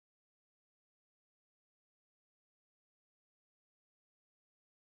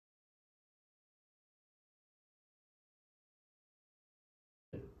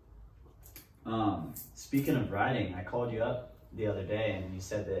Speaking of riding, I called you up the other day and you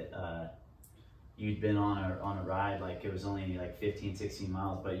said that you'd been on a ride, like it was only like 15, 16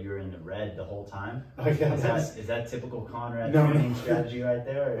 miles, but you were in the red the whole time. Oh, yeah, is that typical Conrad training strategy right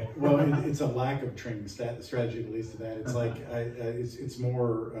there? Or? Well, it's a lack of training strategy that leads to that. It's like it's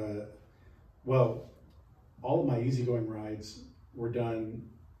more. Well, all of my easygoing rides were done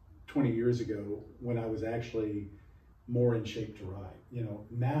 20 years ago when I was actually more in shape to ride. You know,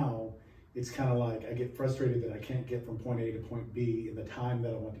 now it's kind of like I get frustrated that I can't get from point A to point B in the time that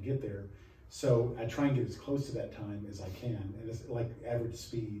I want to get there. So I try and get as close to that time as I can, and it's like average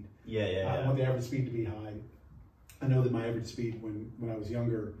speed. I want the average speed to be high. I know that my average speed when I was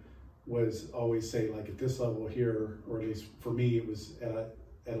younger was always, say, like at this level here, or at least for me, it was at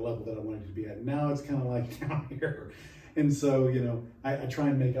a level that I wanted it to be at. Now it's kind of like down here. And so, you know, I try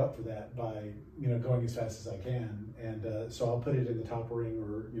and make up for that by, you know, going as fast as I can. And so I'll put it in the top ring,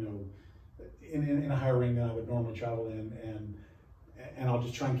 or, you know, in a higher ring than I would normally travel in. And I'll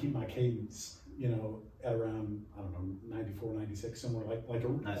just try and keep my cadence, you know, at around, I don't know, 94, 96, somewhere like a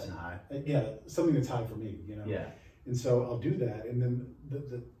nice and high. Yeah, something that's high for me, you know. Yeah. And so I'll do that. And then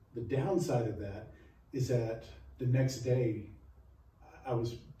the downside of that is that the next day I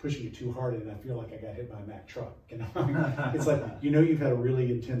was pushing it too hard and I feel like I got hit by a Mack truck, you know. It's like, you know, you've had a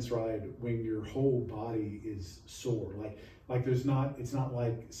really intense ride when your whole body is sore. Like there's not, it's not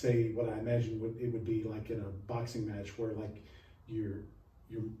like, say, what I imagine it would be like in a boxing match where like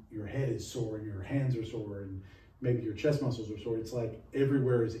your head is sore and your hands are sore and maybe your chest muscles are sore. It's like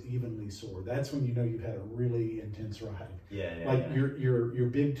everywhere is evenly sore. That's when you know you've had a really intense ride. Like your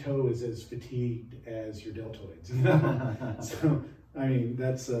big toe is as fatigued as your deltoids, you know. So I mean,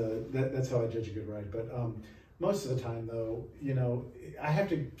 that's how I judge a good ride. But most of the time, though, you know, I have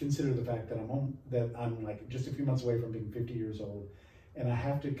to consider the fact that I'm like just a few months away from being 50 years old, and I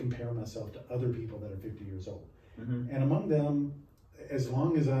have to compare myself to other people that are 50 years old. Mm-hmm. And among them, as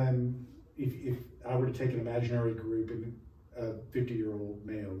long as if I were to take an imaginary group of 50-year-old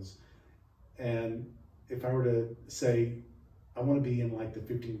males, and if I were to say, I want to be in like the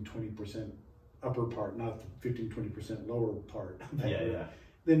 15-20% upper part, not the 15-20% lower part,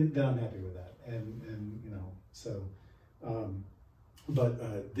 then I'm happy with that. And you know, so,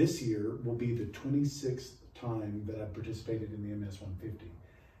 but this year will be the 26th time that I've participated in the MS 150.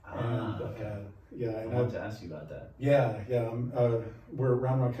 And I wanted to ask you about that. We're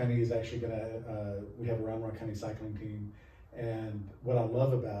Round Rock County is actually we have a Round Rock County cycling team, and what I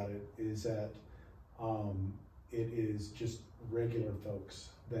love about it is that it is just regular folks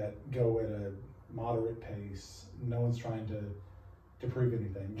that go at a moderate pace. No one's trying to prove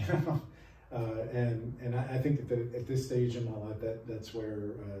anything, you know. And I think that at this stage in my life, that's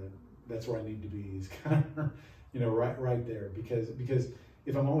where I need to be, is kind of, you know, right there, because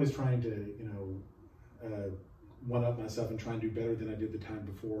if I'm always trying to, you know, one up myself and try and do better than I did the time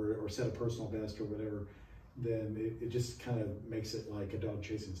before, or set a personal best or whatever, then it just kind of makes it like a dog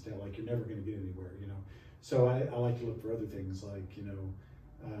chasing its tail. Like you're never going to get anywhere, you know. So I like to look for other things, like, you know,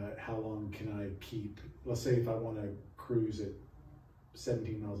 how long can I keep, let's say if I want to cruise at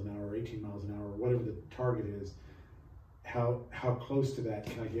 17 miles an hour, 18 miles an hour, whatever the target is, how close to that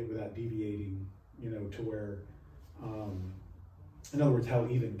can I get without deviating, you know, to where, in other words, how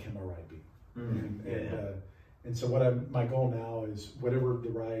even can my ride be? Mm-hmm. And so my goal now is whatever the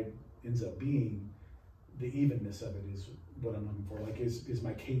ride ends up being, the evenness of it is what I'm looking for. Like, is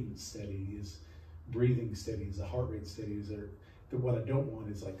my cadence steady? Is breathing steady? Is the heart rate steady? Is there, what I don't want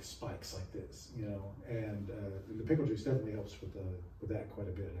is like spikes like this, you know? And the pickle juice definitely helps with that quite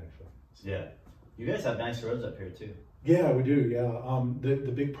a bit, actually. So. Yeah, you guys have nice roads up here too. Yeah, we do. Yeah,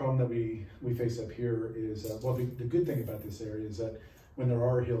 the big problem that we face up here is well, the good thing about this area is that when there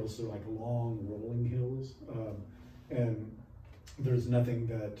are hills, they're like long rolling hills, and there's nothing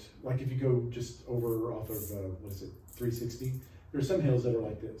that, like if you go just over off of what is it, 360. There's some hills that are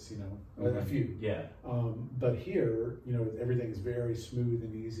like this, you know, a few. Yeah. But here, you know, everything is very smooth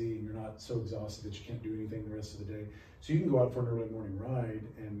and easy, and you're not so exhausted that you can't do anything the rest of the day. So you can go out for an early morning ride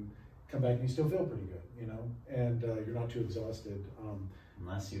and come back and you still feel pretty good, you know, and you're not too exhausted.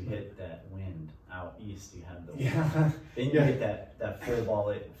 Unless you hit that wind out east, you have the wind. Yeah. Then you get that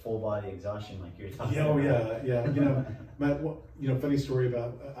full body exhaustion like you're talking about. Oh yeah. You know, funny story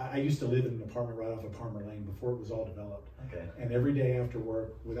about, I used to live in an apartment right off of Palmer Lane before it was all developed. Okay. And every day after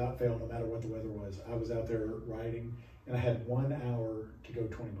work, without fail, no matter what the weather was, I was out there riding, and I had 1 hour to go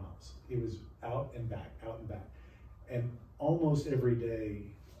 20 miles. It was out and back. And almost every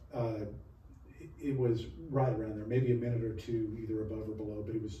day, it was right around there, maybe a minute or two either above or below,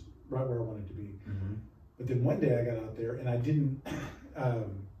 but it was right where I wanted to be. Mm-hmm. But then one day I got out there and I didn't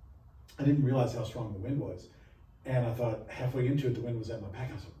I didn't realize how strong the wind was. And I thought halfway into it, the wind was at my back.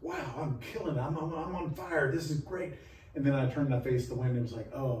 I was like, wow, I'm killing it. I'm on fire. This is great. And then I turned and I faced the wind and it was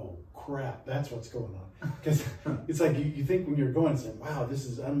like, oh crap, that's what's going on. Because it's like you think when you're going, it's like, wow,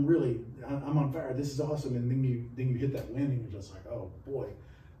 I'm on fire. This is awesome. And then you hit that wind and you're just like, oh boy.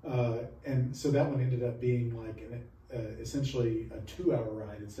 And so that one ended up being like essentially a 2-hour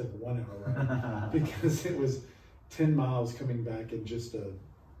ride instead of a 1-hour ride, because it was 10 miles coming back in just a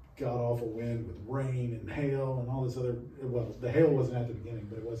god-awful wind with rain and hail and all this other, well, the hail wasn't at the beginning,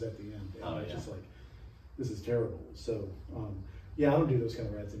 but it was at the end. And it was just like, this is terrible. So, yeah, I don't do those kind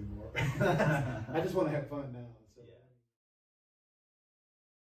of rides anymore. I just want to have fun now.